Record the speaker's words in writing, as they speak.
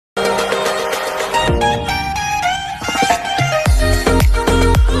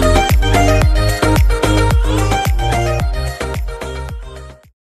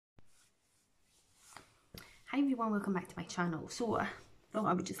and welcome back to my channel. So I thought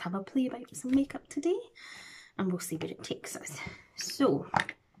I would just have a play about some makeup today and we'll see where it takes us. So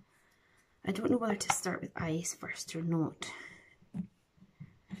I don't know whether to start with eyes first or not.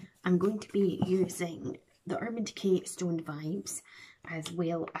 I'm going to be using the Urban Decay Stoned Vibes as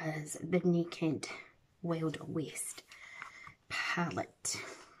well as the Naked Wild Waste palette.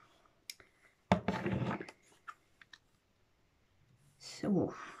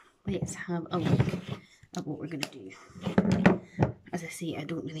 So let's have a look at what we're going to do. As I say, I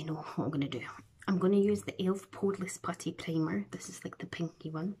don't really know what I'm going to do. I'm going to use the e.l.f. Poreless Putty Primer. This is like the pinky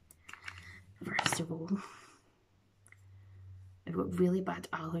one. First of all, I've got really bad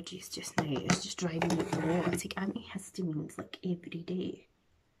allergies just now. It's just driving me raw. I take antihistamines like every day.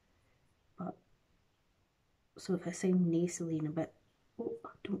 But, so if I sound nasally and a bit, oh,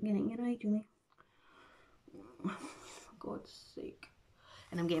 don't get it in your eye, Julie. For God's sake.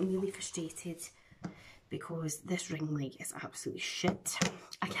 And I'm getting really frustrated because this ring light is absolutely shit.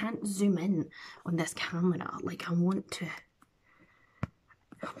 I can't zoom in on this camera like I want to.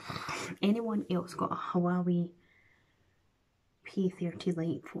 Anyone else got a Huawei P30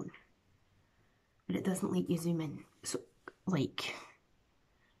 Lite phone? But it doesn't let you zoom in. So, like,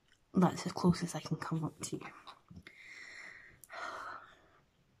 that's as close as I can come up to you.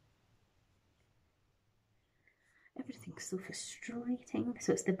 Everything's so frustrating.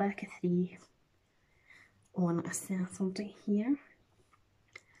 So it's the back of 3 on a Saturday here.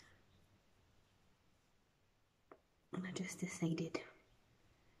 And I just decided,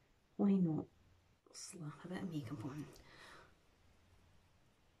 why not slap a bit of makeup on.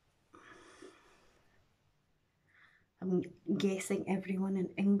 I'm guessing everyone in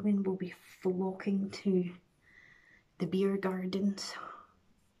England will be flocking to the beer gardens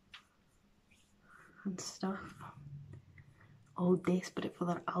and stuff, all desperate for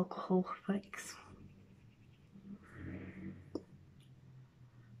their alcohol fix.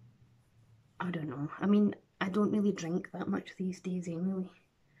 I don't know. I mean, I don't really drink that much these days anyway.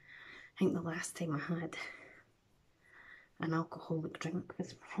 I think the last time I had an alcoholic drink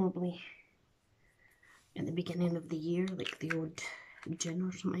was probably at the beginning of the year, like the odd gin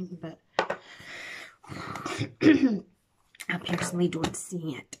or something, but I personally don't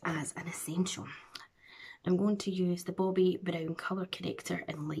see it as an essential. I'm going to use the Bobbi Brown Colour Corrector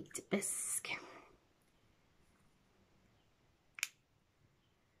in Light Bisque.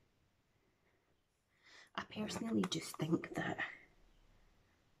 I personally just think that,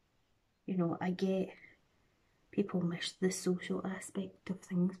 you know, I get people miss the social aspect of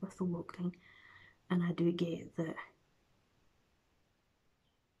things with the lockdown, and I do get that,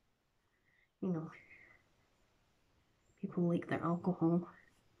 you know, people like their alcohol,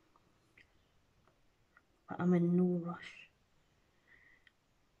 but I'm in no rush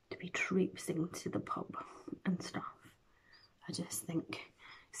to be traipsing to the pub and stuff. I just think,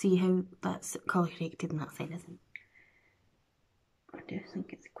 see how that's colour corrected and that side isn't? I do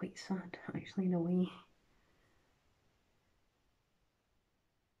think it's quite sad, actually, in a way.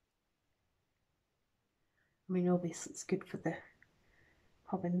 I mean, obviously it's good for the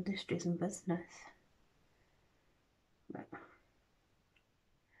pub industries and business, but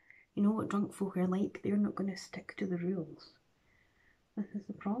you know what drunk folk are like, they're not going to stick to the rules. This is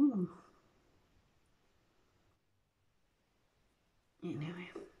the problem. Anyway,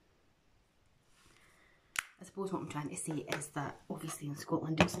 I suppose what I'm trying to say is that obviously in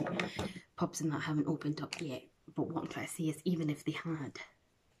Scotland pubs and that haven't opened up yet, but what I'm trying to say is even if they had,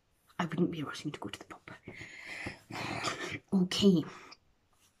 I wouldn't be rushing to go to the pub. Okay,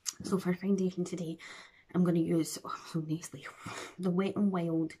 so for foundation today, I'm going to use, oh, so nicely, the Wet n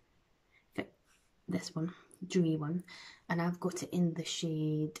Wild, this one, dewy one, and I've got it in the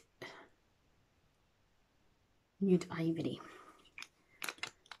shade Nude Ivory.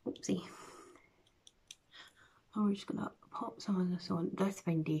 Oopsie. Oh, we're just going to pop some of this on. This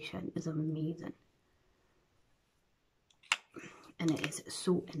foundation is amazing. And it is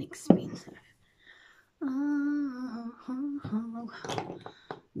so inexpensive. Now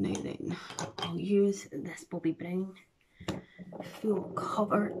then, I'll use this Bobbi Brown full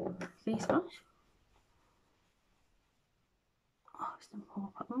cover face wash. Oh, just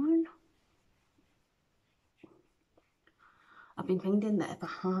pop it on. I've been finding that if I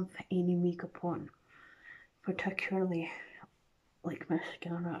have any makeup on, particularly like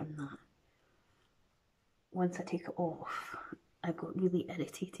mascara and that, once I take it off, I've got really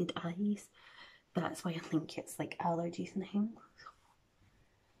irritated eyes. That's why I think it's like allergies and things.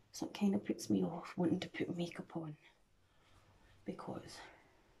 So it kind of puts me off wanting to put makeup on because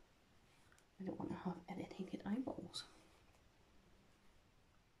I don't want to have irritated eyeballs.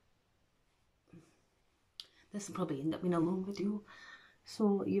 This will probably end up being a long video,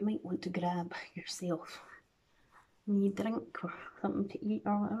 so you might want to grab yourself a wee drink or something to eat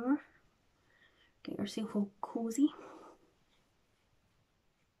or whatever. Get yourself all cozy.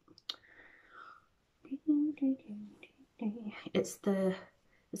 It's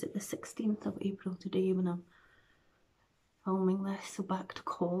is it the 16th of April today when I'm filming this, so back to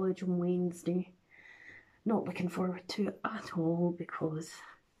college on Wednesday. Not looking forward to it at all because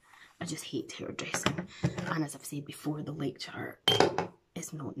I just hate hairdressing, and as I've said before, the lecture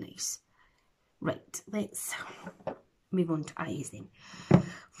is not nice. Right, let's move on to eyes then.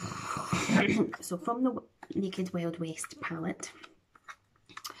 So from the Naked Wild West palette,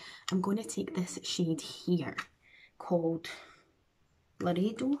 I'm going to take this shade here called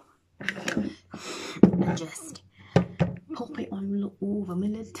Laredo and just pop it on over my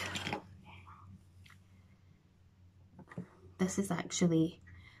lid. This is actually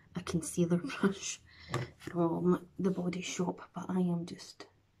a concealer brush from the Body Shop, but I am just,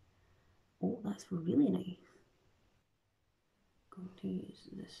 oh, that's really nice. I'm going to use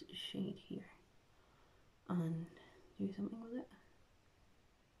this shade here and do something with it.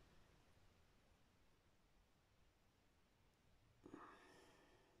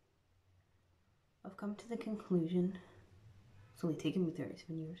 I've come to the conclusion, it's only taken me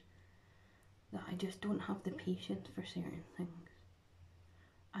 37 years, that I just don't have the patience for certain things.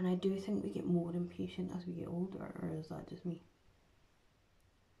 And I do think we get more impatient as we get older, or is that just me?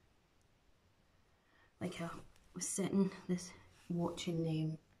 Like I was sitting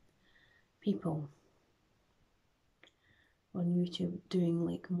watching people on YouTube doing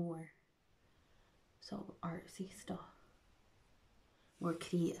like more sort of artsy stuff, more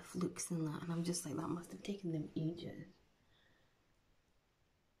creative looks than that, and I'm just like, that must have taken them ages.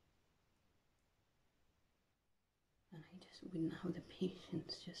 And I just wouldn't have the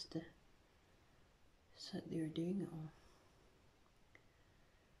patience just to sit there doing it all.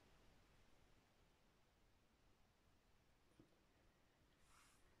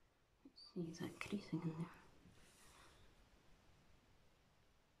 Let's see, is that creasing in there?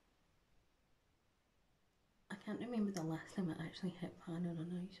 I can't remember the last time I actually hit pan on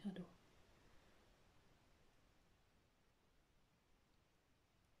an eyeshadow.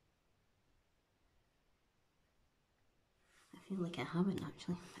 I feel like I haven't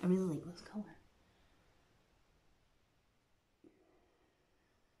actually. I really like this colour.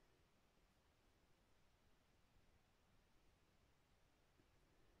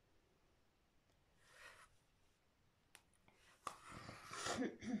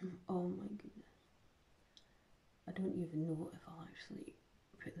 Oh my goodness. I don't even know if I'll actually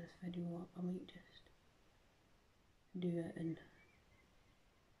put this video up. I might just do it and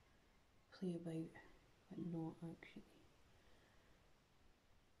play about, but not actually.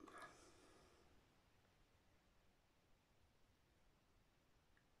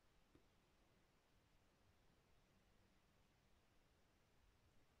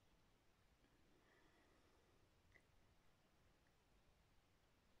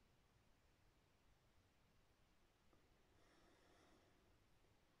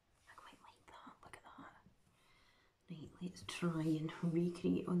 I quite like that, look at that. Right, let's try and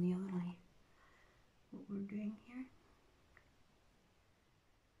recreate on the other eye what we're doing here.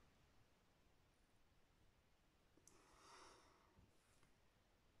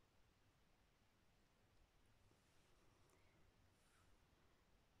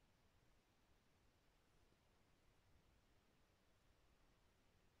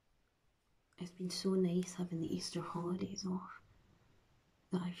 It's been so nice having the Easter holidays off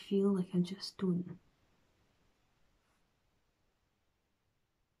that I feel like I just don't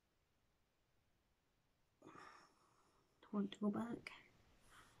want to go back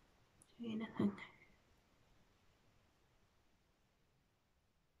to anything.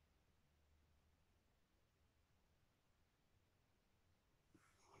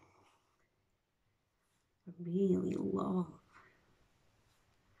 I really love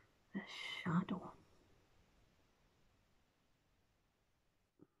this shadow.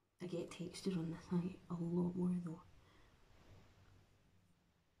 I get texture on this eye a lot more though.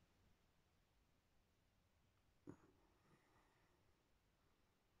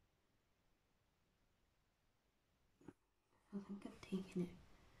 I think I've taken it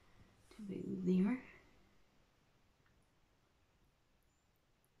to about there.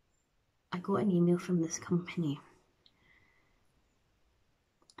 I got an email from this company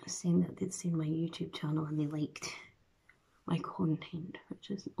saying that they'd seen my YouTube channel and they liked my content, which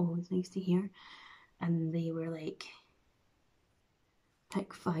is always nice to hear. And they were like,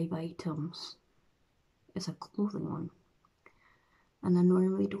 pick 5 items. It's a clothing one. And I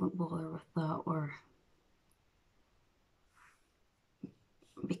normally don't bother with that or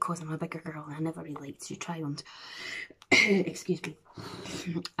because I'm a bigger girl and I never really liked to try on. Excuse me.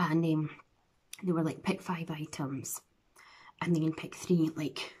 And they were like, pick 5 items and then pick 3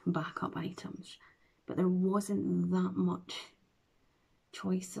 like backup items. But there wasn't that much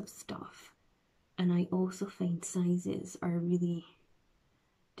choice of stuff. And I also find sizes are really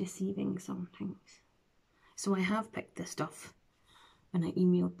deceiving sometimes. So I have picked the stuff and I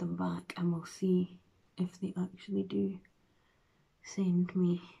emailed them back, and we'll see if they actually do send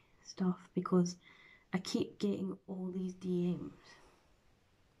me stuff, because I keep getting all these DMs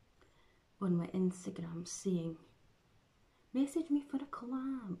on my Instagram saying, message me for a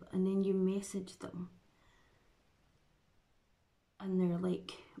collab, and then you message them and they're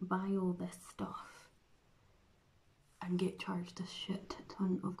like, buy all this stuff and get charged a shit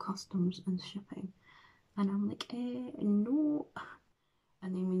ton of customs and shipping. And I'm like, no.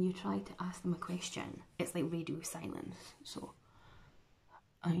 And then when you try to ask them a question, it's like radio silence. So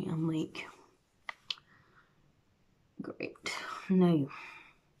I am like, great. Now,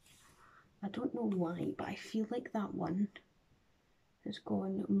 I don't know why, but I feel like that one has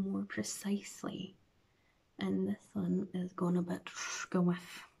gone more precisely and this one has gone a bit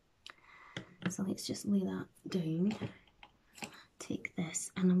whiff. So let's just lay that down. Take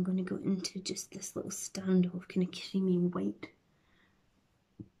this, and I'm going to go into just this little standoff kind of creamy white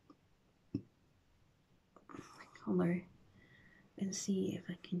colour and see if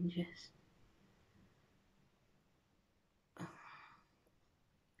I can just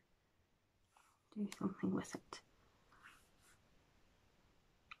do something with it.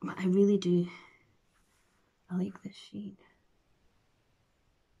 But I really do, I like this shade.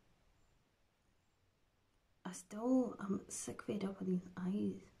 I'm sick fed up with these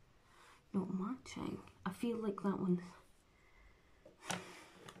eyes not matching. I feel like that one.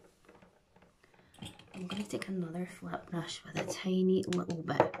 I'm going to take another flat brush with a tiny little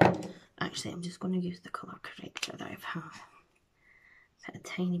bit. Actually, I'm just going to use the colour corrector that I have. Put a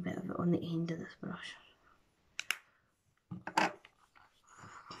tiny bit of it on the end of this brush.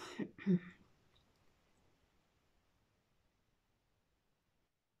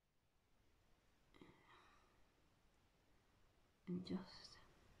 And just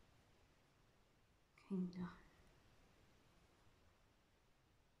kind of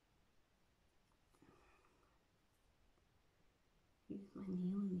use my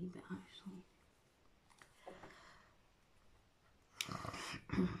nail a wee bit actually.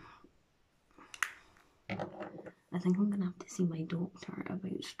 I think I'm going to have to see my doctor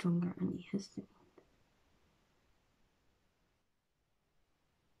about stronger antihistamine.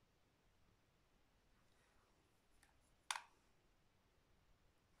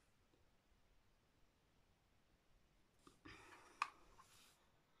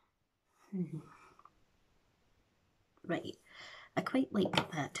 Right, I quite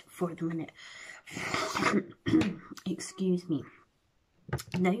like that for the minute. Excuse me.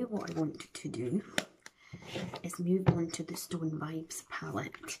 Now what I want to do is move on to the Stone Vibes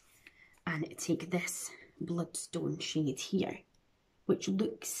palette and take this Bloodstone shade here, which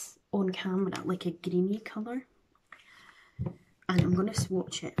looks on camera like a greeny colour. And I'm going to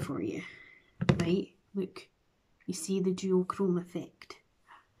swatch it for you. Right, look, you see the duochrome effect?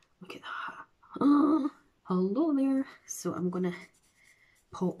 Look at that. Oh, hello there. So I'm going to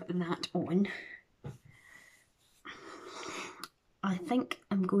pop that on. I think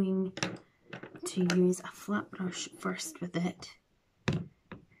I'm going to use a flat brush first with it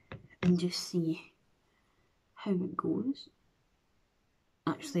and just see how it goes.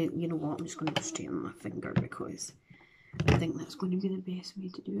 Actually, you know what, I'm just going to straight on my finger because I think that's going to be the best way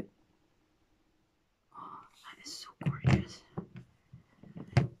to do it. Oh, that is so gorgeous.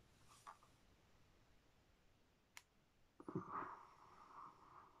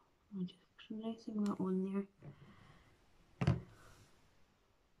 I'm just pressing that on there.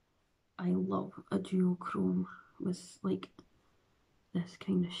 I love a duochrome with like this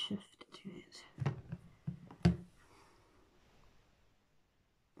kind of shift to it.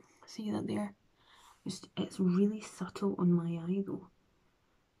 See that there? It's really subtle on my eye though.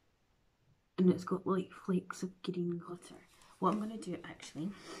 And it's got like flakes of green glitter. What I'm going to do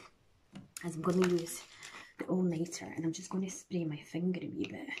actually is I'm going to use the all-nighter and I'm just going to spray my finger a wee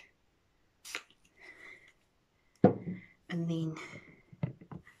bit. And then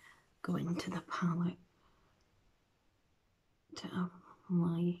go into the palette to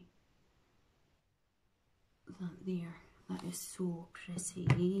apply that there. That is so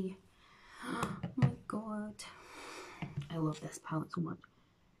pretty. Oh my god. I love this palette so much.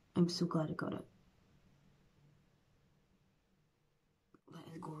 I'm so glad I got it. That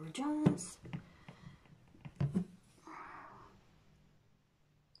is gorgeous.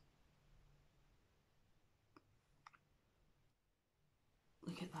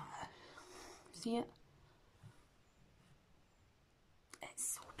 Look at that. See it?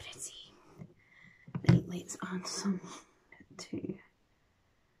 It's so pretty. Right, let's add some to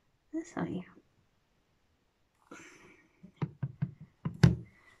this eye.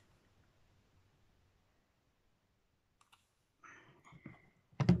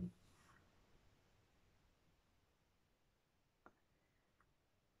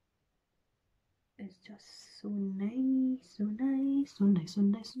 It's just so nice, so nice, so nice, so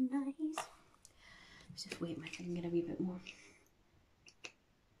nice, so nice. Let's just wet my finger a wee bit more.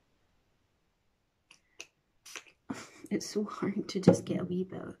 It's so hard to just get a wee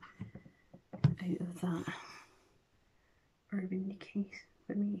bit out of that Urban Decay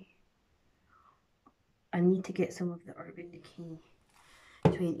for me. I need to get some of the Urban Decay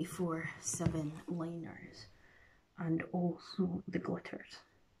 24/7 liners and also the glitters.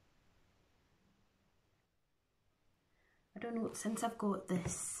 I don't know, since I've got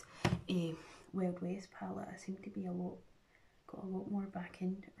this Wild West palette, I seem to be got a lot more back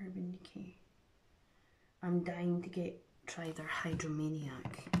into Urban Decay. I'm dying to try their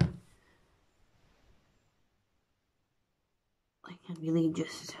Hydromaniac. Like, I really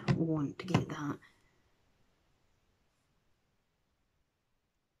just want to get that.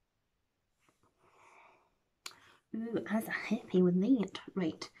 Ooh, I was happy with that.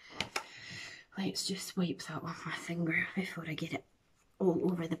 Right, let's just wipe that off my finger before I get it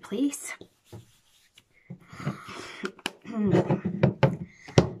all over the place. And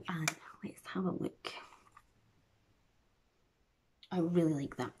let's have a look. I really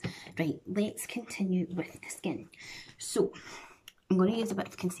like that. Right, let's continue with the skin. So, I'm going to use a bit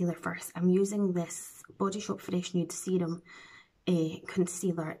of concealer first. I'm using this Body Shop Fresh Nude Serum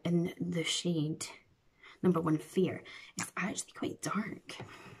concealer in the shade number 1 Fair. It's actually quite dark.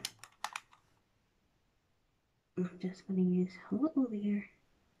 I'm just going to use a little there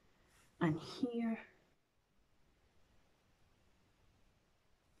and here.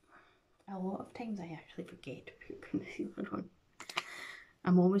 A lot of times I actually forget to put concealer on.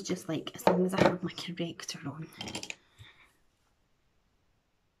 I'm always just like, as long as I have my corrector on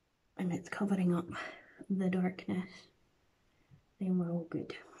and it's covering up the darkness, then we're all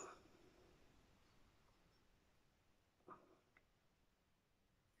good.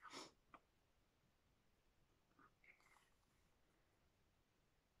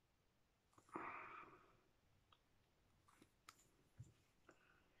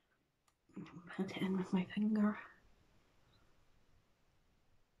 Put it in with my finger.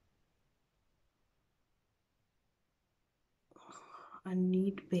 I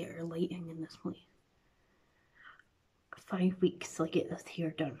need better lighting in this place. 5 weeks till I get this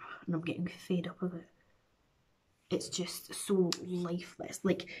hair done and I'm getting fed up of it. It's just so lifeless.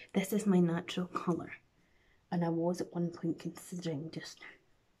 Like, this is my natural colour and I was at one point considering just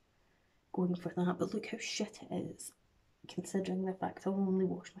going for that, but look how shit it is considering the fact I only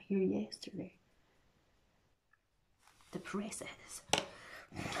washed my hair yesterday. The presses.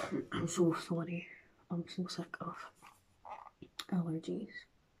 I'm so sorry. I'm so sick of allergies.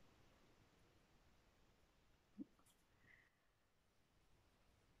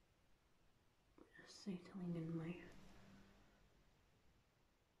 Settling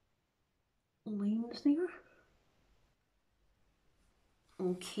in my lines there.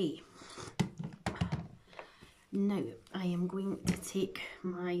 Okay. Now I am going to take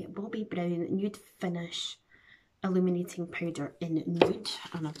my Bobbi Brown Nude Finish Illuminating Powder in Nude,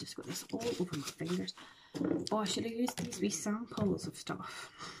 and I've just got this all over my fingers. Oh, I should have used these wee samples of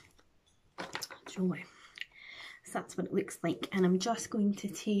stuff. Joy. So that's what it looks like, and I'm just going to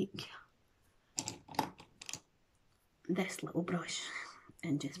take this little brush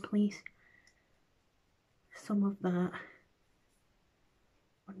and just place some of that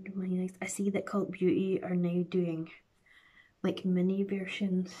under my eyes. I see that Cult Beauty are now doing like mini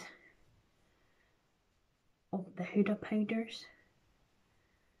versions of the Huda powders,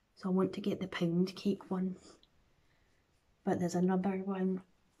 so I want to get the pound cake one, but there's another one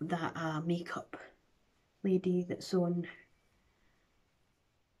that a makeup lady that's on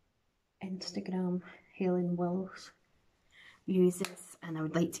Instagram, Helen Wills, uses, and I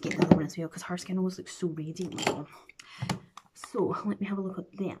would like to get the other one as well because her skin always looks so radiant. So let me have a look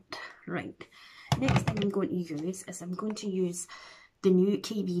at that. Right, next thing I'm going to use is I'm going to use the new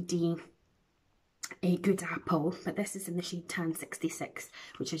KVD Good Apple, but this is in the shade Tan 66,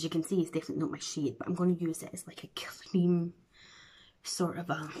 which as you can see is definitely not my shade, but I'm going to use it as like a cream sort of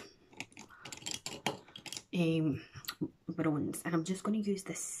a bronze, and I'm just going to use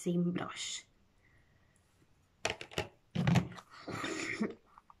this same brush.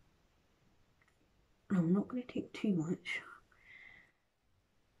 I'm not going to take too much.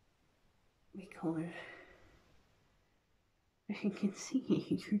 because as you can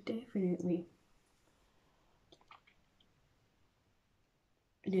see, you definitely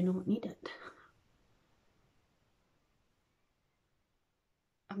do not need it.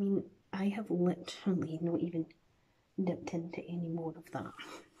 I mean, I have literally not even dipped into any more of that.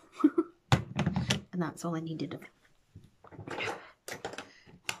 And that's all I needed of it.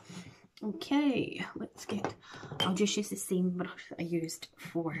 Okay, let's get, I'll just use the same brush that I used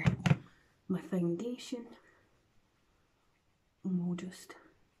for my foundation. And we'll just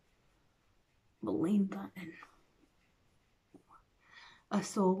blend that in. I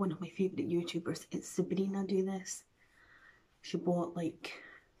saw one of my favourite YouTubers, it's Sabrina, do this. She bought like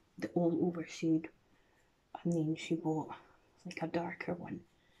the all over shade and then she bought like a darker one.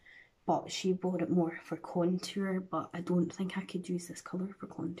 But she bought it more for contour, but I don't think I could use this colour for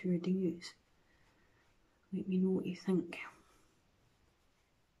contour to use. Let me know what you think.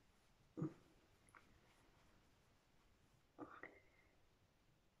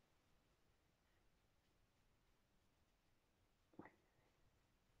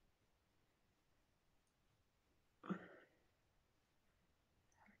 Hard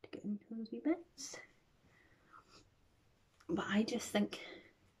to get into those wee bits. But I just think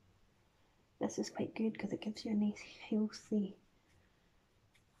this is quite good because it gives you a nice healthy.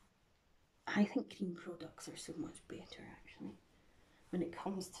 I think cream products are so much better actually when it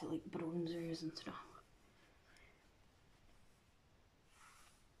comes to like bronzers and stuff.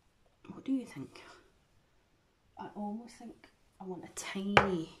 What do you think? I almost think I want a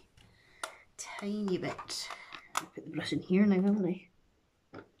tiny bit. I'll put the brush in here now, haven't I?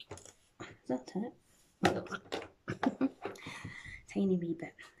 Is that it? Tiny wee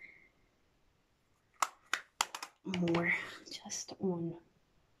bit more just on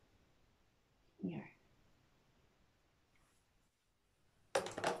here.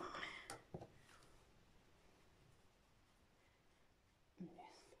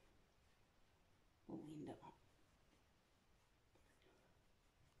 Blend it up.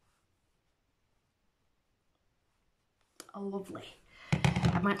 Oh, lovely.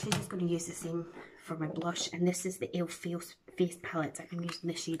 I'm actually just going to use the same for my blush, and this is the e.l.f. face palette. I'm using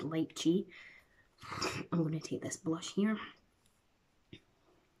the shade Light G. I'm going to take this blush here.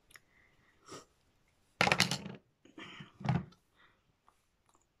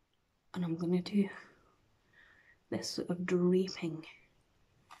 And I'm going to do this sort of draping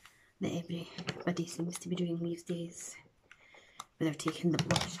that everybody seems to be doing these days, where they're taking the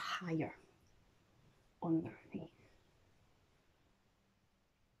blush higher on their face.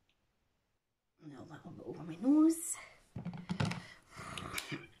 And a little bit over my nose.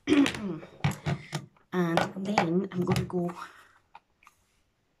 And then I'm going to go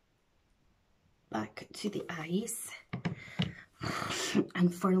back to the eyes.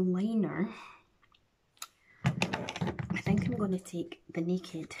 And for liner, I think I'm going to take the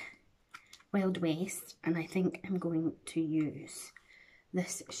Naked Wild West, and I think I'm going to use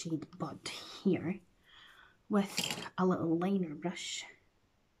this shade Bud here with a little liner brush.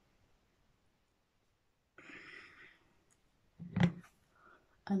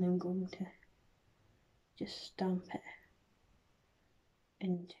 And I'm going to just stamp it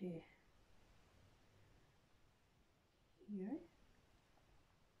into here.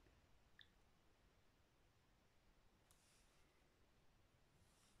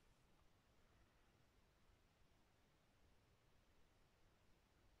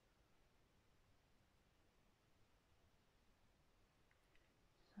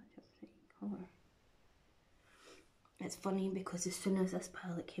 Such a pretty colour. It's funny because as soon as this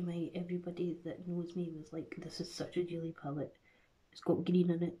palette came out, everybody that knows me was like, this is such a Julie palette. It's got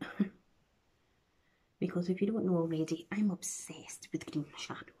green in it. Because if you don't know already, I'm obsessed with green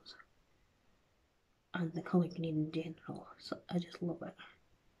shadows. And the colour green in general. So I just love it.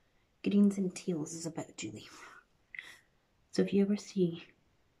 Greens and teals is a bit Julie. So if you ever see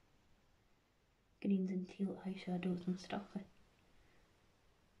greens and teal eyeshadows and stuff, send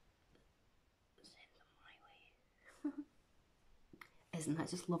them my way. Isn't that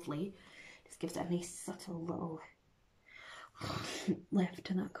just lovely? Just gives it a nice subtle little lift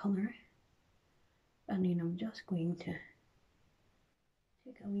to that colour. And then I'm just going to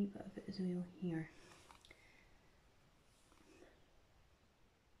take a wee bit of it as well here.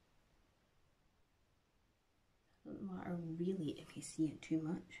 Doesn't matter really if you see it too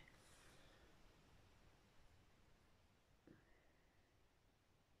much.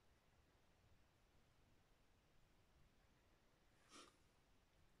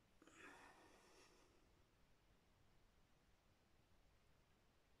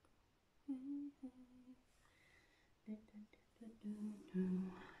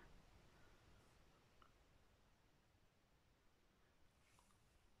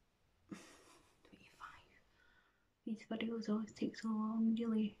 These videos always take so long,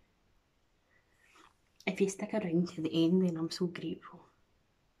 really. If you stick around to the end, then I'm so grateful.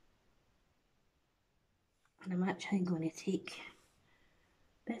 And I'm actually going to take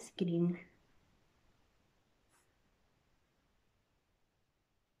this green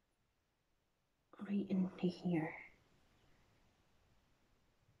right into here.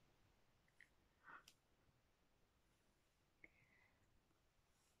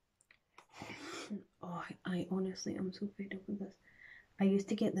 Oh, I honestly am so fed up with this. I used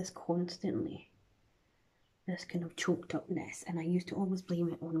to get this constantly, this kind of choked upness, and I used to always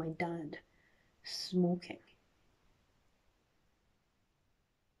blame it on my dad smoking.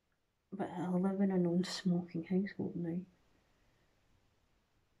 But I live in a non-smoking household now.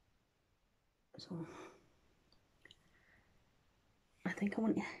 So I think I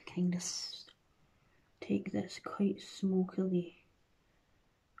want to kind of take this quite smokily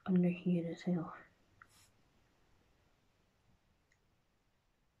under here as well.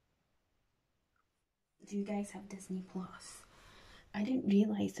 Do you guys have Disney Plus? I didn't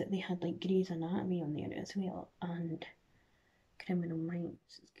realise that they had like Grey's Anatomy on there as well, and Criminal Minds.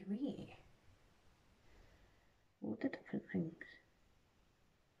 It's great. All the different things.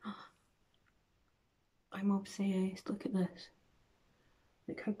 I'm obsessed. Look at this.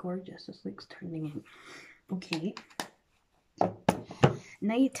 Look how gorgeous this looks turning in. Okay.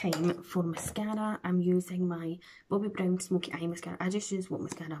 Night time for mascara. I'm using my Bobbi Brown Smoky Eye Mascara. I just use what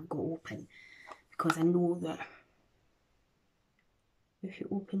mascara I've got open, because I know that if you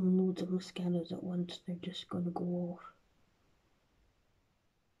open loads of mascaras at once, they're just going to go off.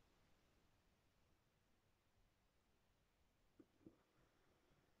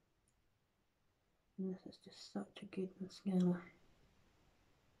 And this is just such a good mascara.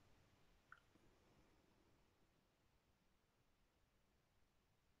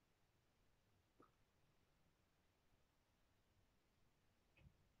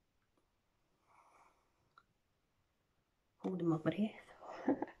 Holding my breath.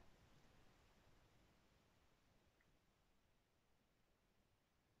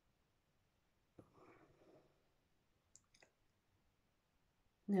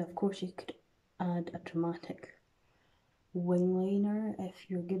 Now, of course, you could add a dramatic wing liner if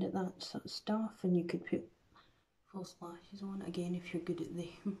you're good at that sort of stuff, and you could put false lashes on again if you're good at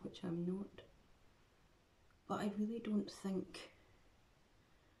them, which I'm not. But I really don't think,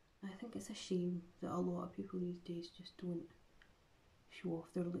 I think it's a shame that a lot of people these days just don't show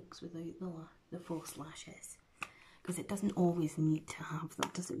off their looks without the false lashes, because it doesn't always need to have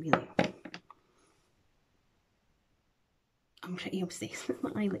them, does it really? I'm pretty obsessed with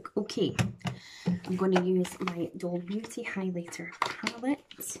my eye look. Okay, I'm going to use my Doll Beauty highlighter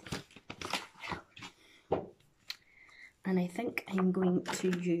palette, and I think I'm going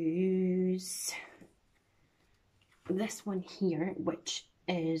to use this one here, which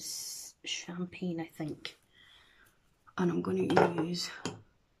is Champagne, I think. And I'm going to use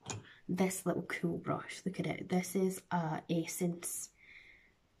this little cool brush. Look at it. This is a Essence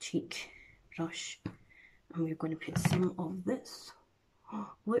cheek brush, and we're going to put some of this.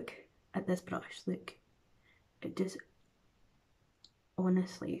 Look at this brush. Look, it just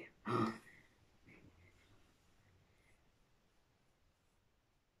honestly.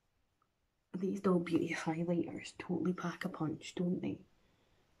 These Doll Beauty highlighters totally pack a punch, don't they?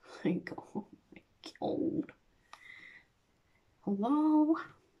 Like, oh my god. Hello?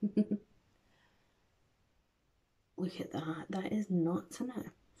 Look at that. That is nuts, isn't it?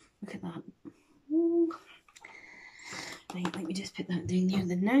 Look at that. Ooh. Right, let me just put that down there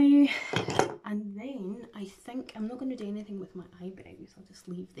the now. And then I think I'm not going to do anything with my eyebrows. I'll just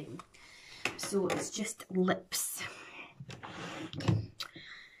leave them. So it's just lips.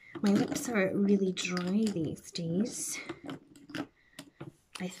 My lips are really dry these days.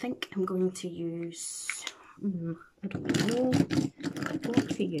 I think I'm going to use, I don't know what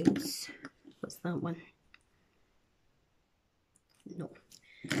to use. What's that one? No.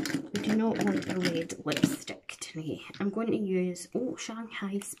 We do not want a red lipstick today. I'm going to use,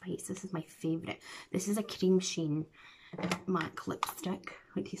 Shanghai Spice. This is my favourite. This is a cream sheen MAC lipstick.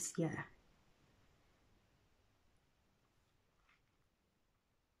 Like you see it.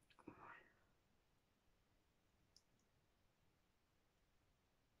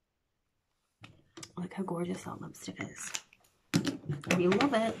 Look how gorgeous that lipstick is. We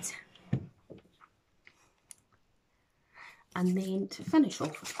love it. And then to finish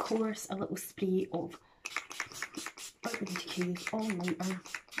off, of course, a little spray of Urbandecayuki All Nighter.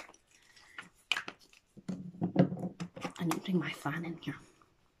 I need to bring my fan in here.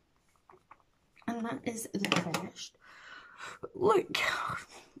 And that is the finished look.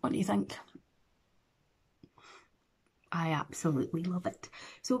 What do you think? I absolutely love it.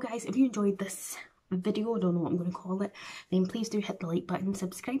 So guys, if you enjoyed this video, I don't know what I'm going to call it, then please do hit the like button,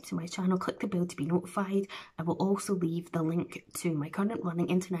 subscribe to my channel, click the bell to be notified. I will also leave the link to my current running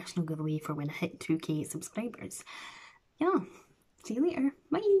international giveaway for when I hit 2k subscribers. Yeah, see you later.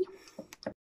 Bye.